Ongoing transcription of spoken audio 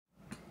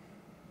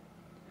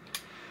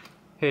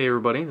Hey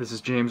everybody, this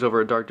is James over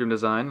at Dark Doom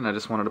Design, and I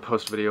just wanted to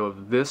post a video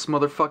of this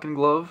motherfucking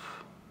glove.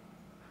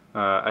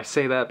 I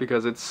say that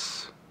because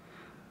it's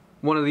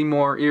one of the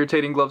more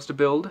irritating gloves to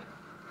build,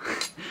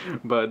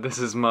 but this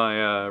is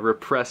my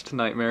Repressed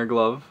Nightmare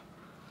glove.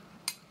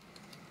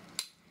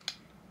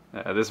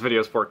 This video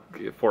is for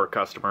a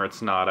customer,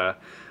 it's not a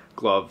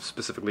glove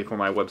specifically for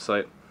my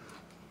website.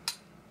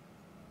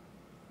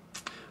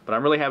 But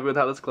I'm really happy with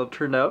how this glove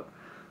turned out.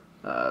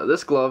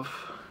 This glove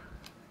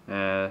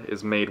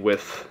is made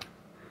with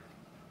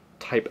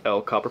Type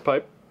L copper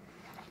pipe,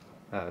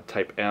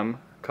 Type M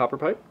copper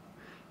pipe,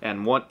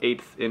 and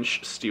 1/8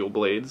 inch steel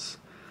blades,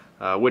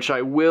 which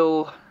I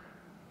will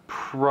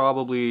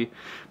probably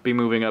be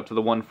moving up to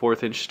the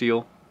 1/4 inch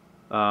steel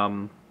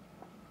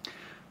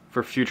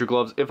for future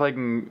gloves if I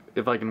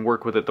can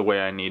work with it the way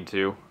I need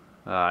to.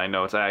 I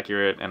know it's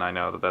accurate and I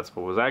know that that's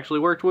what was actually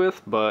worked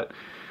with, but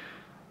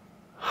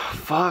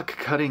fuck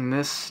cutting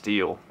this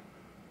steel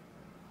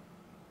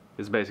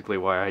is basically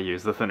why I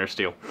use the thinner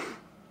steel.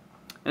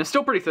 And it's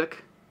still pretty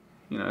thick.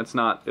 You know, it's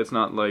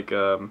not like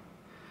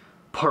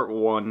part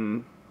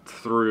 1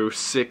 through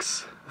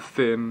 6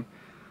 thin,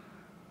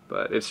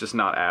 but it's just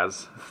not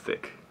as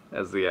thick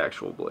as the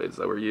actual blades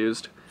that were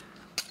used.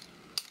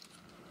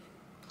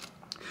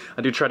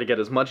 I do try to get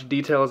as much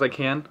detail as I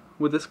can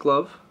with this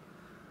glove,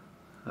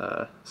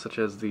 such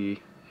as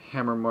the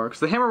hammer marks.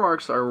 The hammer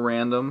marks are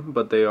random,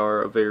 but they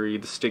are a very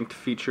distinct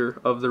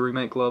feature of the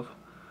remake glove.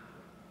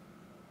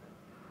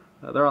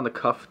 They're on the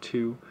cuff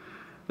too.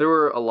 There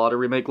were a lot of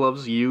remake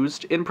gloves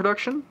used in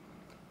production,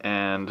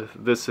 and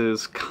this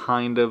is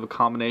kind of a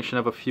combination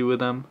of a few of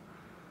them.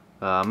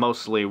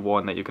 Mostly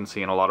one that you can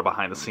see in a lot of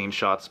behind-the-scenes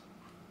shots.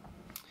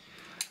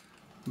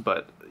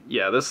 But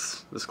yeah,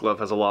 this glove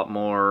has a lot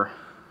more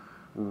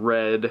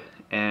red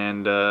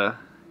and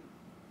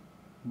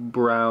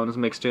browns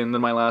mixed in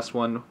than my last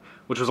one,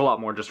 which was a lot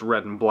more just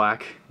red and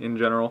black in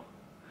general,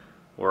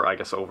 or I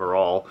guess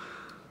overall.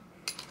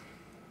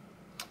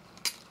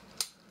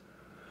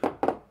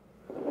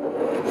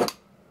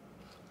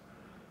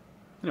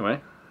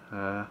 Anyway,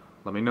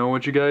 let me know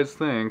what you guys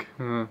think.